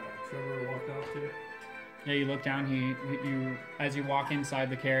where Trevor walked off to? Yeah, you look down. You as you walk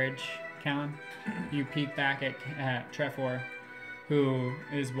inside the carriage, Kalan, you peek back at Trefor, who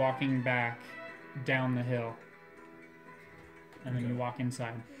is walking back down the hill, and then you walk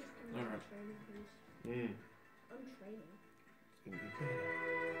inside. All right. I'm training.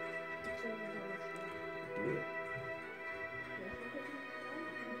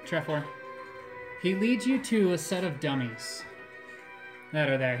 Trefor, he leads you to a set of dummies that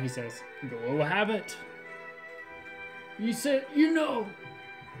are there. He says, "Go have it." He said, "You know,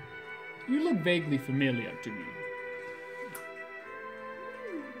 you look vaguely familiar to me.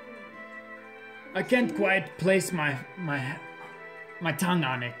 I can't quite place my tongue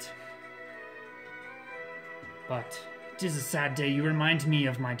on it. But it is a sad day. You remind me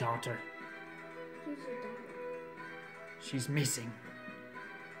of my daughter. Who's your daughter? She's missing.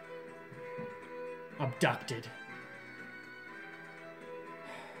 Abducted.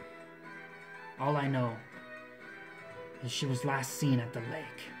 All I know is she was last seen at the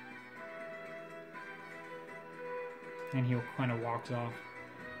lake." And he kind of walks off.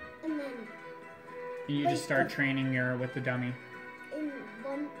 And then, And you just start training with the dummy. in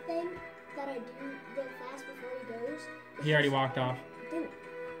one thing that I do real fast before he goes. is He already just- walked off. Dude,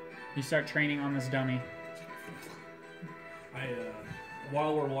 You start training on this dummy.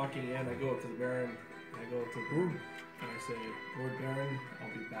 While we're walking in, I go up to the Baron. I go up to the room and I say, "Lord Baron,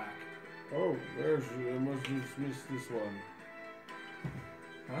 I'll be back." Oh, there's you. I must dismiss this one.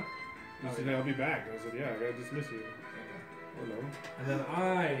 Huh? You said, I'll be back. I said, yeah, I gotta dismiss you. Oh no. And then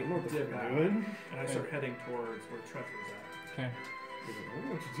I I don't know what the dip fuck out you're doing. and I start heading towards where Trevor's at. Okay. I don't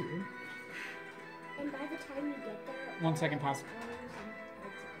know what you're doing. and by the time you get there, 1 second, pause. arms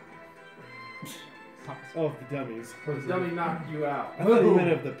and Pause. Oh, of the dummies. The dummy knocked you out. I thought you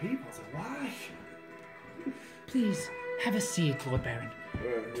meant of the people. I said, why? Please, have a seat, Lord Baron.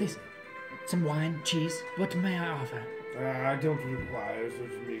 Please. Some wine, cheese. What may I offer? I don't require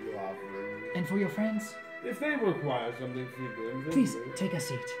such meager offering. And for your friends? If they require something, feed them. then Please, they- take a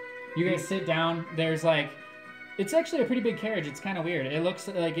seat. You guys sit down. There's it's actually a pretty big carriage. It's kind of weird. It looks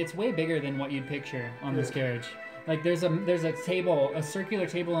like it's way bigger than what you'd picture on this carriage. Like there's a table, a circular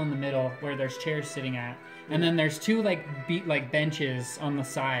table in the middle where there's chairs sitting at, and then there's two benches on the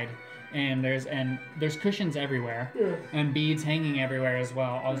side, and there's cushions everywhere, and beads hanging everywhere as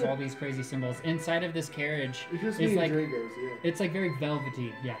well. All these crazy symbols inside of this carriage. It's just It's me like and Dragos, yeah. it's like very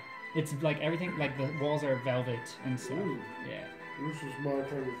velvety. Yeah, it's like everything. Like the walls are velvet and stuff. Ooh. Yeah. This is my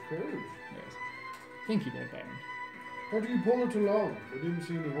kind of carriage. Yes. Thank you, Lord Baron. How do you pull it along? I didn't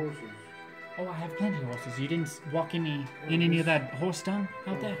see any horses. Oh, I have plenty of horses. You didn't walk in any of that horse dung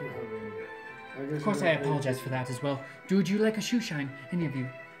out there? Of course, I apologize for that as well. Would you like a shoe shine? Any of you?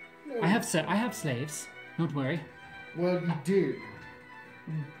 No. I have slaves. Don't worry. Well, you did.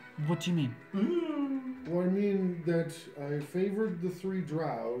 What do you mean? Well, I mean that I favored the 3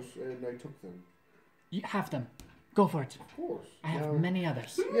 drows and I took them. You have them. Go for it. Of course. I have Now- many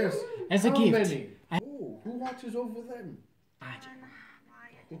others. Yes. As a How gift. many? I- Oh, who watches over them? I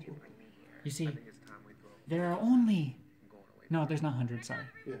do. You see, there are only... No, there's not hundreds, sorry.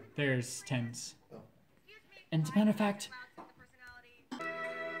 Yeah. There's tens. Oh. And as a matter of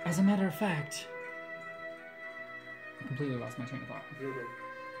fact, I completely lost my train of thought. Okay.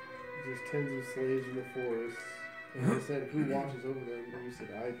 There's tens of slaves in the forest. And I said, who watches over them? And you said,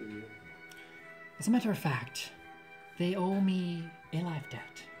 I do. As a matter of fact, they owe me a life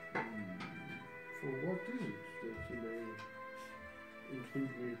debt. For what is it that you may include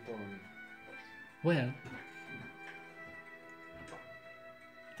me upon? Well,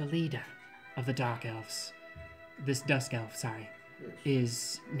 the leader of the Dark Elves, this Dusk Elf, sorry, Yes.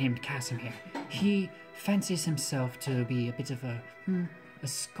 is named Casimir. He fancies himself to be a bit of a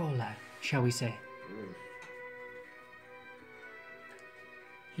scholar, shall we say. Yes.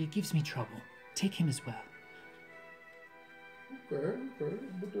 He gives me trouble. Take him as well. Okay. But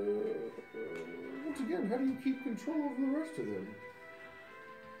what again, how do you keep control of the rest of them?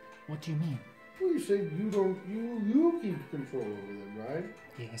 What do you mean? Well, you say you keep control over them, right?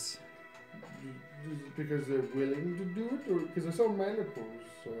 Yes. Is it because they're willing to do it, or because I saw manacles?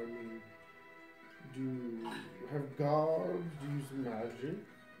 So I mean, do you have guards? Do you use magic?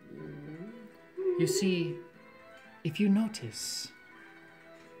 You see, if you notice,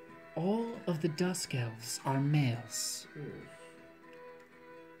 all of the Dusk Elves are males. Yes.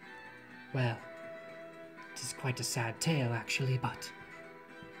 Well, it is quite a sad tale, actually, but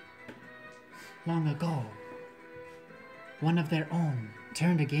long ago, one of their own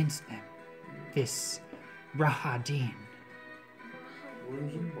turned against them. This Rahadin.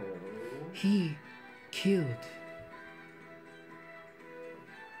 Rings a bell. He killed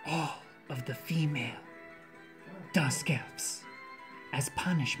all of the female Dusk Elves as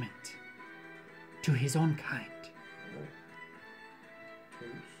punishment to his own kind.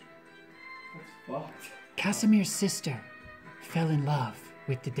 That's fucked. Casimir's sister fell in love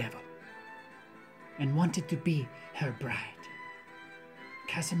with the devil and wanted to be her bride.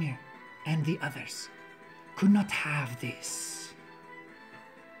 Casimir and the others could not have this.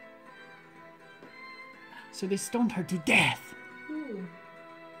 So they stoned her to death.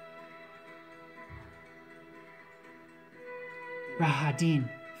 Rahadin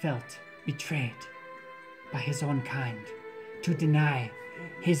felt betrayed by his own kind to deny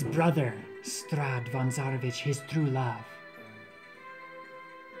his brother Strahd von Zarovich his true love.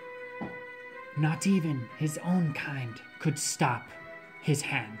 Not even his own kind could stop his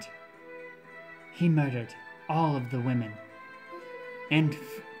hand. He murdered all of the women and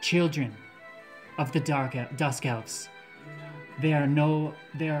children of the Dusk Elves. They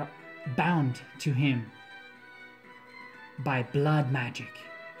are bound to him by blood magic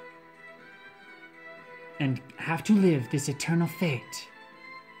and have to live this eternal fate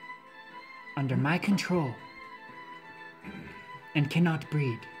under my control and cannot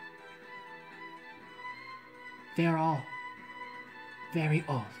breed. They are all very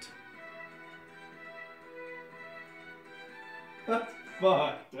old. That's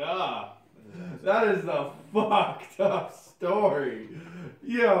fucked up. That is a fucked up story.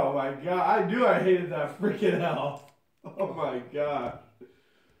 Yo, my god. I knew I hated that freaking elf. Oh my god.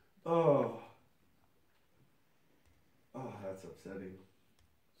 Oh. Oh, that's upsetting.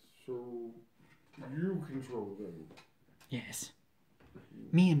 So you control them. Yes.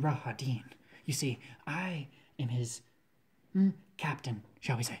 Me and Rahadin. You see, I am his captain,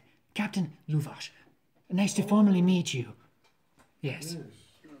 shall we say. Captain Luvash. Nice to formally meet you. Yes.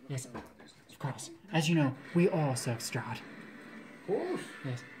 Yes, of course. As you know, we all serve Strahd. Of course.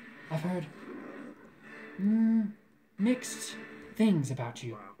 Yes. I've heard mixed things about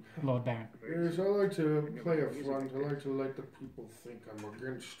you, Lord Baron. Yes, I like to play a front. I like to let the people think I'm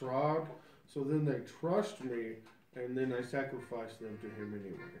against Strahd, so then they trust me, and then I sacrifice them to him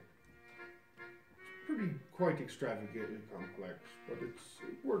anyway. It's pretty quite extravagantly complex, but it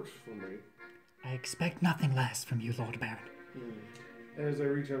works for me. I expect nothing less from you, Lord Baron. As I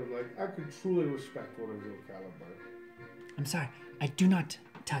reach out, like, I could truly respect what is your caliber. I'm sorry, I do not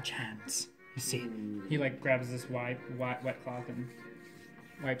touch hands, you see. He grabs this wet cloth and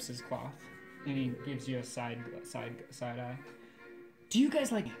wipes his cloth, and he gives you a side eye. Do you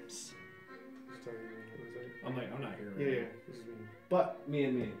guys like games? I'm not here. Yeah, this is me. But Me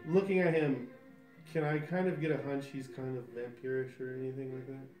and me. looking at him, can I kind of get a hunch he's kind of vampirish or anything like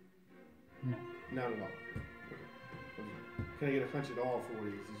that? No. Not at all. Okay. Can I get a hunch at all for what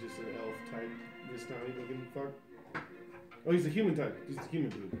he is? He's just an elf type, Vistani looking fuck. Oh, he's a human type. He's a human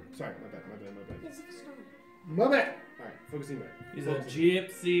dude. Sorry, my bad. It's a stone. My bad. All right, focusing back. He's a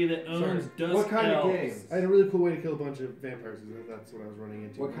gypsy that owns Dusk What kind of Elves. games? I had a really cool way to kill a bunch of vampires. That's what I was running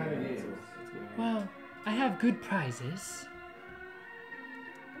into. What kind of games? Well, I have good prizes.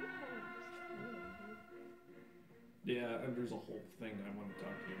 Yeah, and there's a whole thing that I want to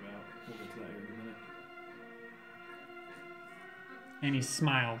talk to you about. We'll get to that here in a minute. And he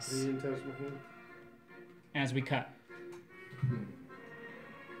smiles You didn't touch my hand? as we cut.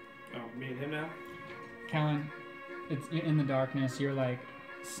 Oh, me and him now? Kalan, it's in the darkness. You're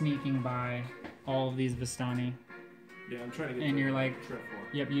sneaking by all of these Vistani. Yeah, I'm trying to get And to you're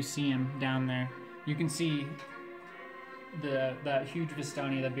Trefor. Yep, you see him down there. You can see that huge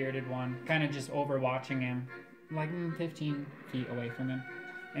Vistani, the bearded one, kind of just overwatching him, 15 feet away from him.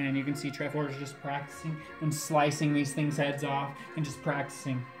 And you can see Trefor is just practicing and slicing these things' heads off and just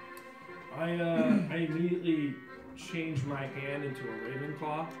practicing. I immediately change my hand into a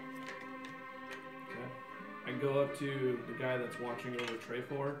Ravenclaw. Okay. I go up to the guy that's watching over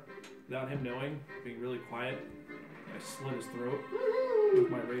Trefor, without him knowing, being really quiet. I slit his throat with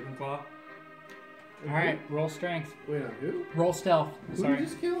my Ravenclaw. All right, roll strength. Wait, on who? Roll stealth. Who Sorry. did you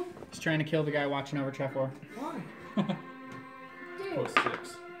just kill? He's trying to kill the guy watching over Trefor. Why? Dude, Plus 6.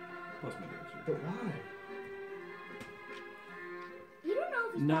 Plus my damage. But why? you don't know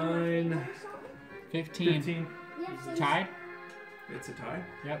if he's 9. or something? 15. 15. You have to say Tied? It's a tie?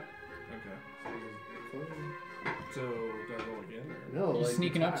 Yep. Okay. So, do I roll again? Or? No, He's like,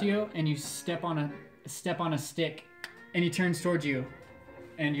 sneaking up to you, and you step on a stick, and he turns towards you,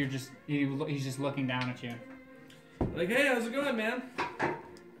 and he's just looking down at you. Like, hey, how's it going, man?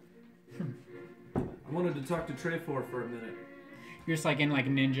 I wanted to talk to Trefor for a minute. You're just like in like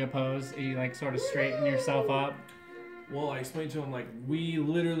ninja pose. You like sort of straighten yourself up. Well, I explained to him, like, we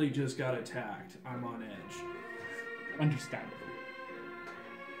literally just got attacked. I'm on edge. Understandable.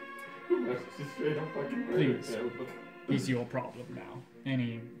 That's just straight up fucking Please. murder. He's your problem now. And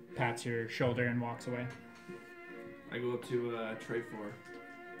he pats your shoulder and walks away. I go up to Trefor.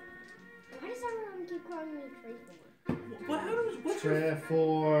 Why does everyone keep calling me Trefor? What's your...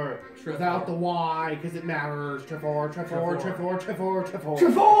 Trefor. Without the Y, because it matters. Trefor. Trefor.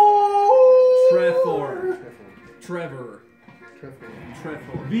 Trevor.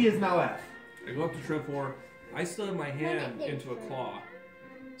 V is now F. I go up to Trefor. I still have my hand into a claw.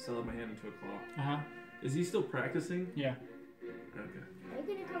 Uh-huh. Is he still practicing? Yeah. Okay. Are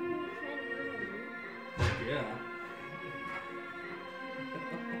you gonna come and try to murder me? Yeah.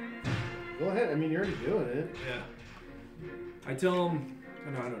 Go ahead. I mean, you're already doing it. Yeah. I tell him...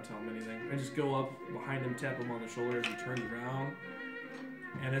 No, I don't tell him anything. I just go up behind him, tap him on the shoulder as he turns around.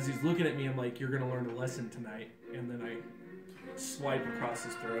 And as he's looking at me, I'm like, you're going to learn a lesson tonight. And then I swipe across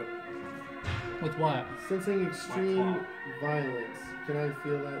his throat. With what? Sensing extreme violence. Can I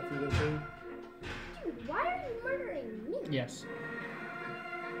feel that through the thing? Dude, why are you murdering me? Yes.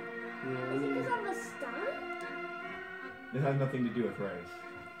 Yeah, I Is it mean, because I'm a stun? This has nothing to do with race.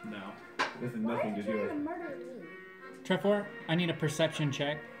 No. This has Why are nothing you to do trying to with... murder me? Trefor, I need a perception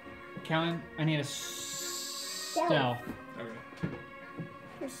check. Kalan, I need a stealth. Okay.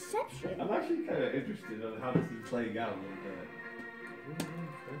 Perception? I'm actually kind of interested on how this is playing out a little bit.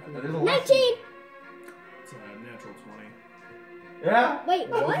 There's a 19! lesson. It's a natural 20. Yeah? Wait,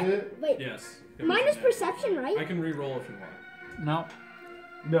 What what? is it? Wait, Yes. mine is perception, I right? can re-roll if you want. No.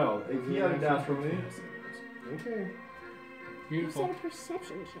 No, if he had a natural 20. Yes, it is. Okay. You said Beautiful. a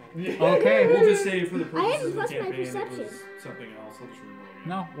perception check. Okay. We'll just say for the I purposes haven't of the plus my campaign, it perception. was something else. I'll just re-roll again.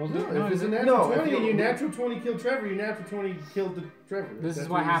 No, we'll do No, if it's a natural No, if 20 and you- you natural 20 killed Trevor, you natural 20 killed the Trevor. This That's is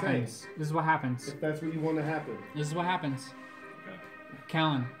what you're happens. saying. This is what happens. If that's what you want to happen. This is what happens. Okay.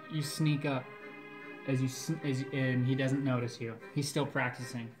 Kalan, you sneak up and he doesn't notice you. He's still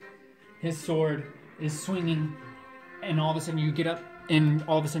practicing. His sword is swinging, and all of a sudden you get up, and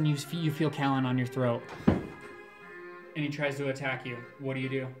all of a sudden you feel Kalan on your throat, and he tries to attack you. What do?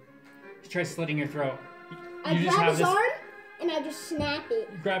 He tries slitting your throat. I You just grab have his this- arm and I just snap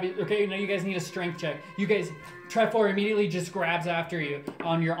it. Grab it. Okay, now you guys need a strength check. You guys, Trefor immediately just grabs after you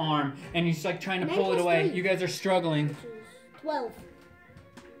on your arm, and he's like trying to Nine pull it plus away. three. You guys are struggling. Which is 12.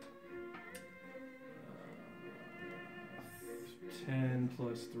 10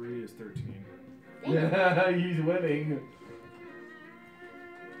 plus 3 is 13. Yeah, he's winning.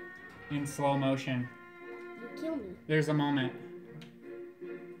 In slow motion, You kill me. there's a moment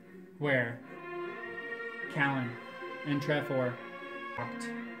where Kalan and Trefor walked,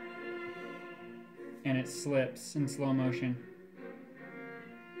 and it slips in slow motion.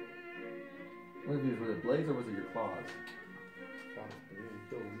 What of these, was it blades or was it your claws?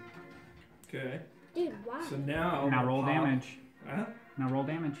 Okay. Dude, why? So now... Now I'm roll gonna pop- damage. Huh? Now roll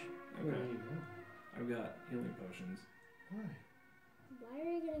damage. Okay. I've got healing potions. Why? Why are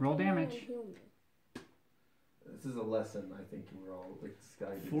you gonna Roll come in damage. and heal me? This is a lesson I think we're all like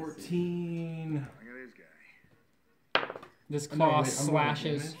guided to see. 14. This Oh, no, claw wait, I'm rolling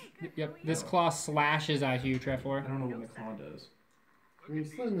slashes. damage? Yep, this claw slashes at you, I Trefor. don't know what my claw does. I mean,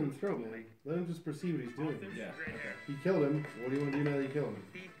 slit him in the throat, man. Let him just perceive what he's doing. Yeah, okay. You killed him. What do you want to do now that you killed him?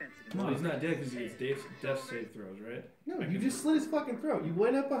 Well, he's not dead because he gets death save throws, right? No, you just slit his fucking throat. You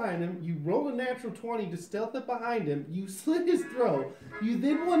went up behind him. You rolled a natural 20 to stealth up behind him. You slit his throat. You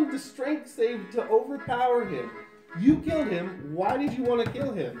then wanted to strength save to overpower him. You killed him. Why did you want to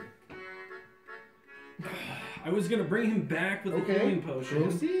kill him? I was going to bring him back with a healing potion.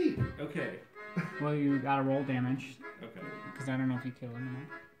 Proceed. Okay. Well, you gotta roll damage, Okay. because I don't know if you kill him or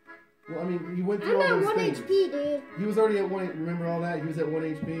not. Well, I mean, you went I'm through all at those 1 things. HP, dude. He was already at 1. Remember all that? He was at 1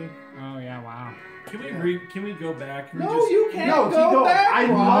 HP. Oh, yeah, wow. Can we go back? Can we No, just- you can't No, go keep back. going.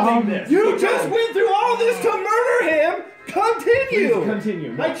 I'm Rob. loving this. You Keep just going. went through all this to murder him. Continue. Please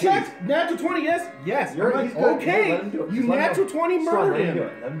continue. No, I please. checked. Natural 20, yes? Yes. You're- I'm he's like, good. okay. Let him do it. You Just let him natural do it. 20 Strong, murdered let him do him.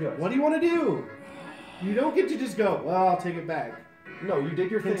 it. Let him do it. What do you want to do? You don't get to just go, well, I'll take it back. No, you did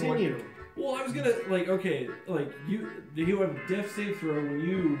your thing. Continue. Well, I was gonna, like, okay, like, you have a death save throw when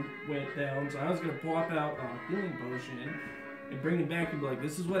you went down, so I was gonna pop out a healing potion and bring him back and be like,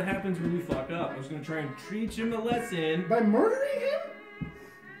 this is what happens when you fuck up. I was gonna try and teach him a lesson. By murdering him?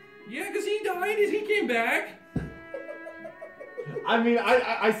 Yeah, because he died and he came back. I mean,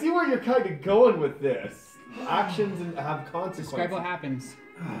 I see where you're kind of going with this. Actions have consequences. Describe what happens.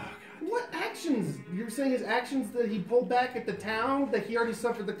 What actions? You're saying his actions that he pulled back at the town, that he already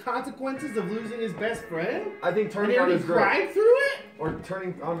suffered the consequences of losing his best friend? I think And turning he on already his group. cried through it? Or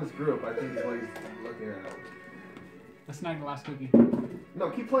turning on his group, I think is what he's looking at. Let's not the last cookie.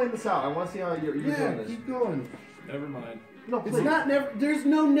 No, keep playing this out. I want to see how you're doing this. Keep going. Never mind. No, It's please. not never. There's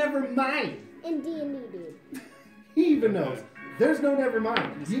no never mind. In D&D, dude. He even knows. There's no never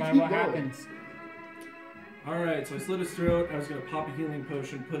mind. You Describe keep what going. happens. Alright, so I slit his throat, I was gonna pop a healing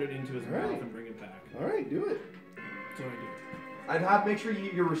potion, put it into his Alright. mouth, and bring it back. All right, do it. That's what I I'd have make sure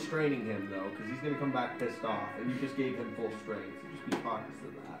you're restraining him though, because he's gonna come back pissed off, and you just gave him full strength. So just be cognizant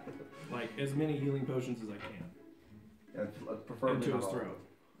of that. do. Like, as many healing potions as I can. Yeah, preferably Into not his all. throat.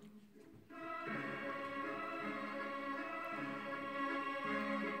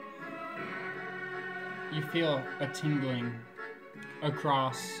 You feel a tingling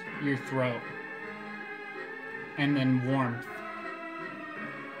across your throat, and then warmth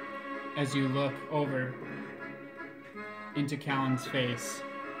as you look over into Kalan's face.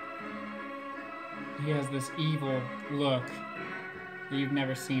 He has this evil look that you've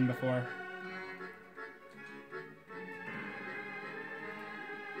never seen before.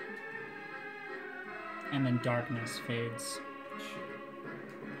 And then darkness fades.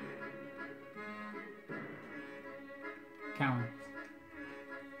 Kalan,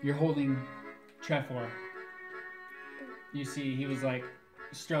 you're holding Trefor. You see he was like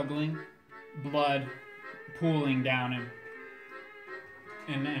struggling, blood pooling down him.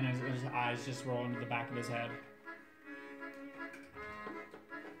 And his eyes just roll into the back of his head.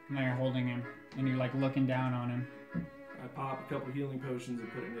 And now you're holding him, and you're like looking down on him. I pop a couple healing potions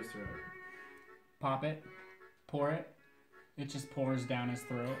and put it in his throat. Pop it, pour it. It just pours down his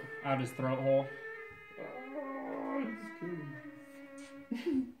throat, out his throat hole. Oh, just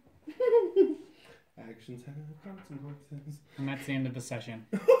kidding. Actions have consequences. And that's the end of the session.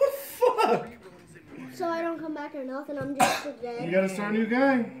 Oh, fuck! So I don't come back or nothing, I'm just You dead. gotta start a new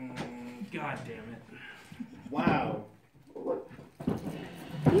guy. God damn it. Wow.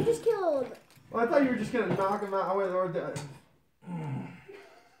 You just killed. Well, I thought you were just gonna knock him out.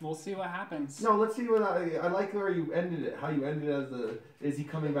 We'll see what happens. No, let's see what I like where you ended it. How you ended it as the is he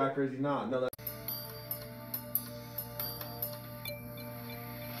coming back or is he not? No, that.